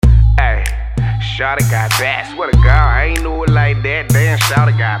Shawty got back, swear to God, I ain't know it like that. Damn,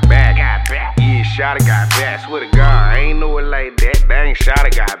 Shawty got back. Yeah, Shawty got back, swear to God, I ain't know it like that. Dang,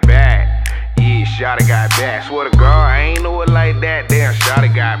 Shawty got back. Yeah, Shawty got back, swear to God, I ain't know it like that. Damn,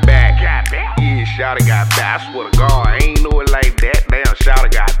 Shawty got back. Yeah, Shawty got back, I swear to God, I ain't know it like that. Damn,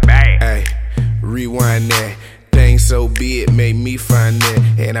 Shawty got back. Hey, rewind that. Thing so big, made me find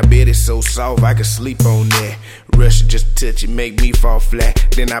that. And I bet it's so soft, I can sleep on that. Rush it just to touch it, make me fall flat.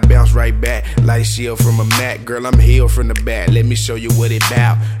 Then I bounce right back, like shield from a mat. Girl, I'm healed from the back, let me show you what it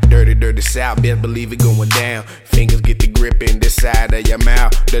bout. Dirty, dirty south, best believe it going down. Fingers get the grip in the side of your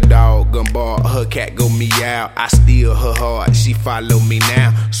mouth. The dog gon' bark, her cat go meow. I steal her heart, she follow me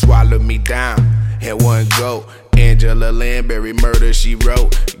now. Swallow me down, and one go. Angela Landberry, murder she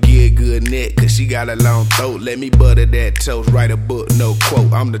wrote. Get good neck, cause she got a long throat. Let me butter that toast, write a book, no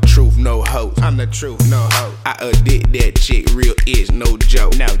quote. I'm the truth, no host. I'm the truth, no host. I addict that chick, real itch, no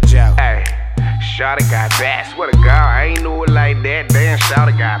joke. No joke. Hey, Shawty got back, swear to God, I ain't know it like that. Damn,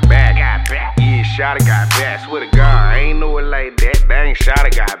 Shawty got back. Yeah, Shawty got back, swear to God, I ain't know it like that. Dang,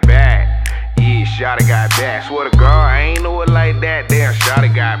 Shawty got back. Yeah, Shawty got back, swear to God, I ain't know it like that. Damn,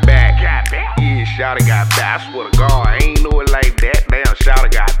 Shawty got back. Yeah, Shawty got back, I swear to God, I ain't know it like that. Damn,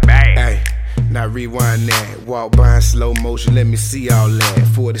 Shawty got back. Hey, now rewind that. Walk by in slow motion, let me see all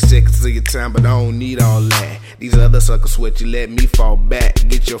that. 40 seconds of your time, but I don't need all that. These other suckers sweat you, let me fall back.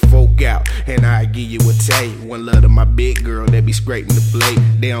 Get your folk out, and I give you a tape. One love to my big girl that be scraping the plate.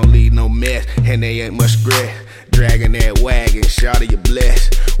 They don't leave no mess, and they ain't much stress. Dragging that wagon, Shawty you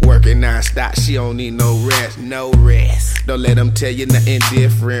blessed. Working non-stop, she don't need no rest. No rest. Don't let them tell you nothing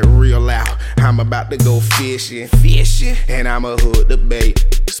different, real out. I'm about to go fishing, and I'ma hook the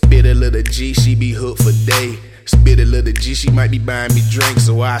bait. Spit a little G, she be hooked for days. Spit a little G, she might be buying me drinks.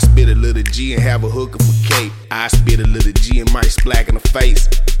 So I spit a little G and have a hooker for cake. I spit a little G and might splack in the face.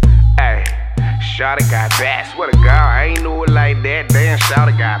 Hey, Shawty got back, swear to God, I ain't know it like that. Damn,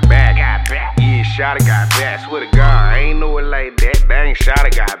 Shawty got back. Yeah, Shawty got back, swear to God, I ain't know it like that. Dang,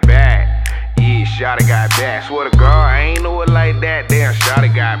 Shawty got back. Yeah, Shawty got back, swear to God, I ain't know it like that. Damn,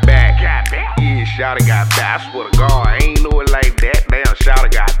 Shawty got back. Yeah, Shawty got back, I swear to God, I ain't know it like that. Damn, Shawty